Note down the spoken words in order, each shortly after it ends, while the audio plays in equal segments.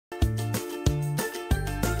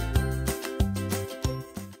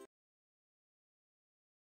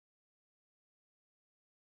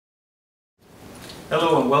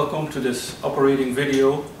Hello and welcome to this operating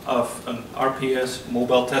video of an RPS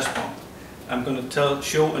mobile test pump. I'm going to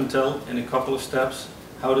show and tell in a couple of steps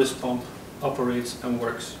how this pump operates and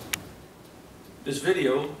works. This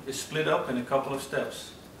video is split up in a couple of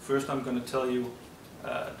steps. First I'm going to tell you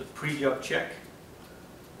the pre-job check,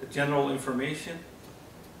 the general information.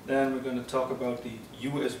 Then we're going to talk about the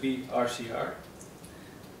USB RCR.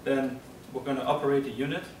 Then we're going to operate the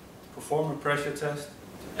unit, perform a pressure test,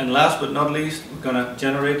 and last but not least, we're going to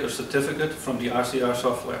generate a certificate from the RCR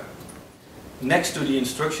software. Next to the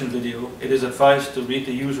instruction video, it is advised to read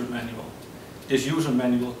the user manual. This user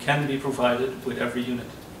manual can be provided with every unit.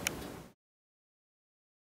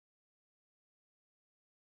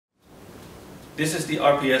 This is the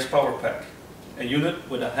RPS Power Pack, a unit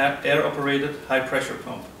with a air-operated high-pressure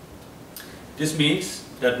pump. This means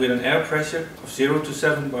that with an air pressure of 0 to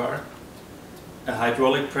 7 bar, a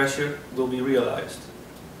hydraulic pressure will be realized.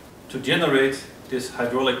 To generate this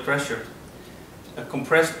hydraulic pressure, a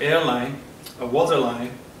compressed air line, a water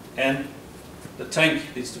line, and the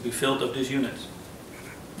tank needs to be filled of this unit.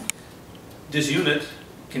 This unit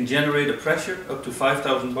can generate a pressure up to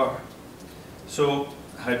 5,000 bar. So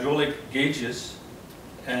hydraulic gauges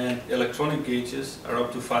and electronic gauges are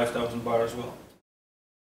up to 5,000 bar as well.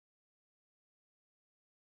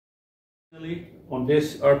 Finally, on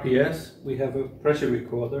this RPS we have a pressure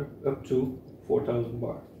recorder up to 4,000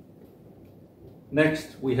 bar.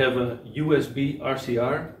 Next we have a USB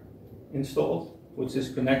RCR installed, which is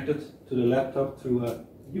connected to the laptop through a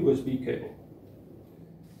USB cable.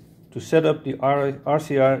 To set up the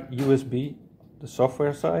RCR USB, the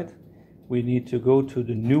software side, we need to go to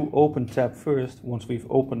the new Open tab first once we've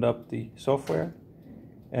opened up the software,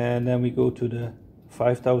 and then we go to the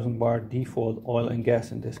 5,000 bar default oil and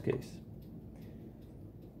gas in this case.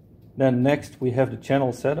 Then next we have the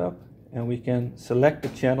channel setup, and we can select the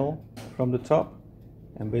channel from the top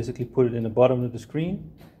and basically put it in the bottom of the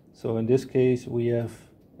screen. So in this case we have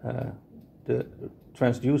the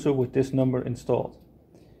transducer with this number installed.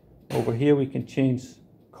 Over here we can change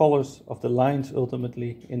colors of the lines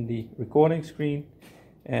ultimately in the recording screen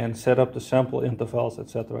and set up the sample intervals,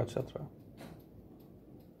 etc., etc.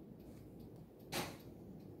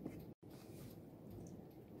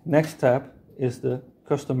 Next tab is the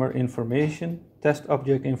customer information, test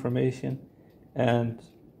object information, and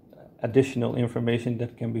additional information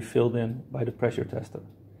that can be filled in by the pressure tester.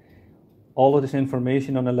 All of this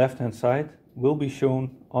information on the left hand side will be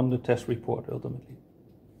shown on the test report ultimately.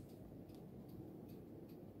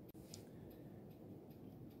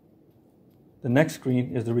 The next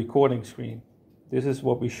screen is the recording screen. This is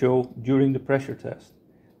what we show during the pressure test.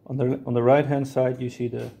 On the right hand side you see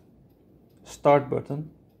the start button,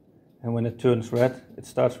 and when it turns red it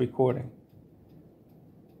starts recording.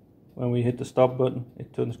 When we hit the stop button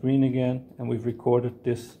it turns green again, and we've recorded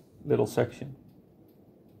this little section.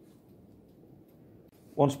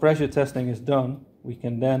 Once pressure testing is done, we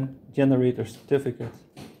can then generate a certificate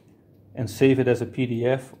and save it as a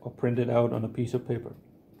PDF or print it out on a piece of paper.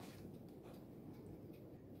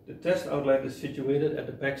 The test outlet is situated at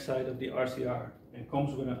the back side of the RCR and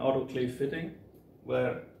comes with an autoclave fitting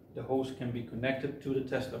where the hose can be connected to the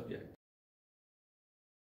test object.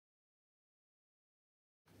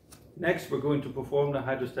 Next we're going to perform the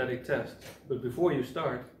hydrostatic test, but before you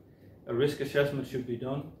start, a risk assessment should be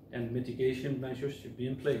done and mitigation measures should be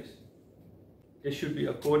in place. This should be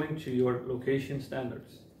according to your location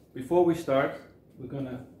standards. Before we start, we're going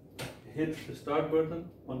to hit the start button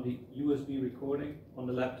on the USB recording on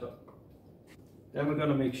the laptop. Then we're going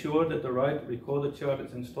to make sure that the right recorder chart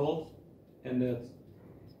is installed and that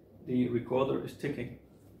the recorder is ticking.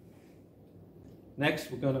 Next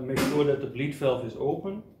we're going to make sure that the bleed valve is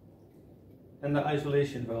open and the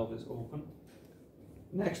isolation valve is open.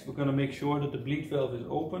 Next we're going to make sure that the bleed valve is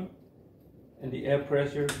open and the air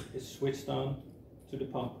pressure is switched on to the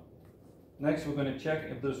pump. Next we're going to check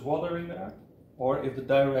if there's water in there or if the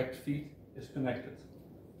direct feed is connected.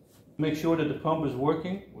 To make sure that the pump is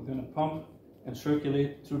working, we're going to pump and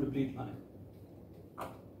circulate through the bleed line.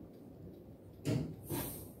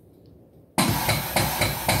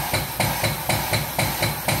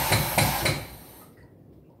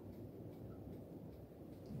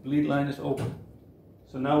 The bleed line is open.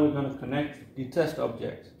 So now we're going to connect the test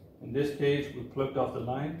object. In this case we plugged off the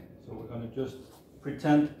line, so we're going to just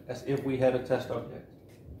pretend as if we had a test object.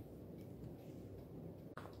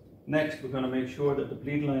 Next we're going to make sure that the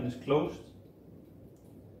bleed line is closed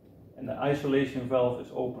and the isolation valve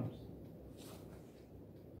is opened.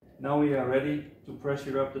 Now we are ready to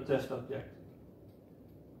pressure up the test object.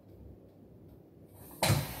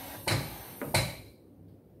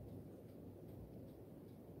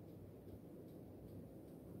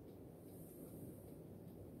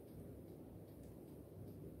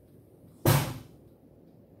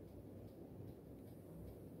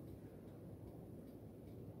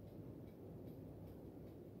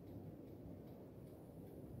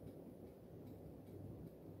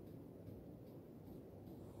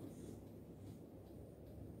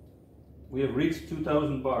 We have reached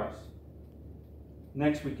 2000 bars.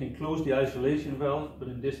 Next we can close the isolation valve, but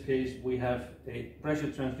in this case we have a pressure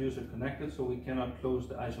transducer connected, so we cannot close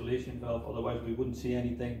the isolation valve, otherwise we wouldn't see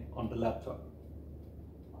anything on the laptop.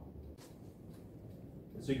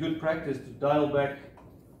 It's a good practice to dial back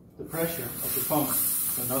the pressure of the pump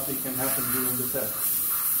so nothing can happen during the test.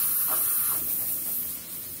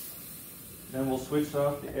 Then we'll switch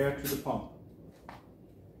off the air to the pump.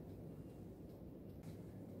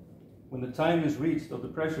 When the time is reached of the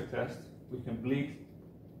pressure test, we can bleed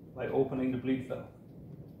by opening the bleed valve.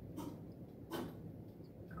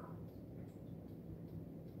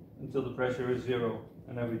 Until the pressure is 0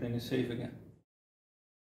 and everything is safe again.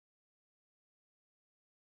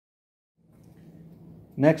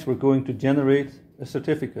 Next, we're going to generate a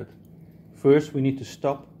certificate. First, we need to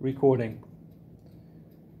stop recording.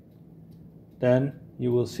 Then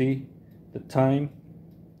you will see the time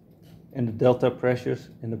and the delta pressures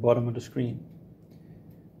in the bottom of the screen.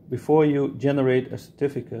 Before you generate a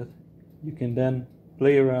certificate, you can then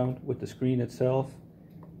play around with the screen itself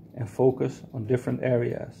and focus on different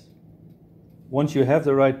areas. Once you have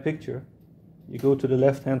the right picture, you go to the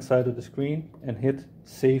left-hand side of the screen and hit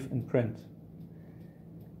Save and Print.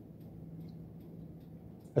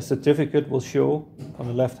 A certificate will show on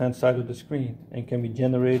the left-hand side of the screen and can be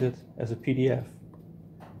generated as a PDF.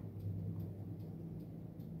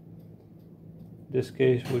 In this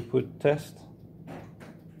case, we put test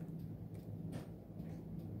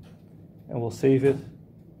and we'll save it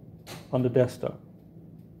on the desktop.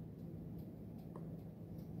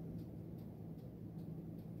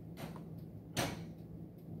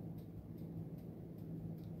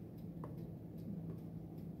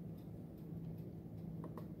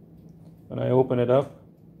 When I open it up,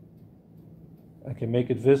 I can make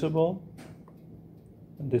it visible,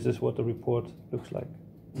 and this is what the report looks like.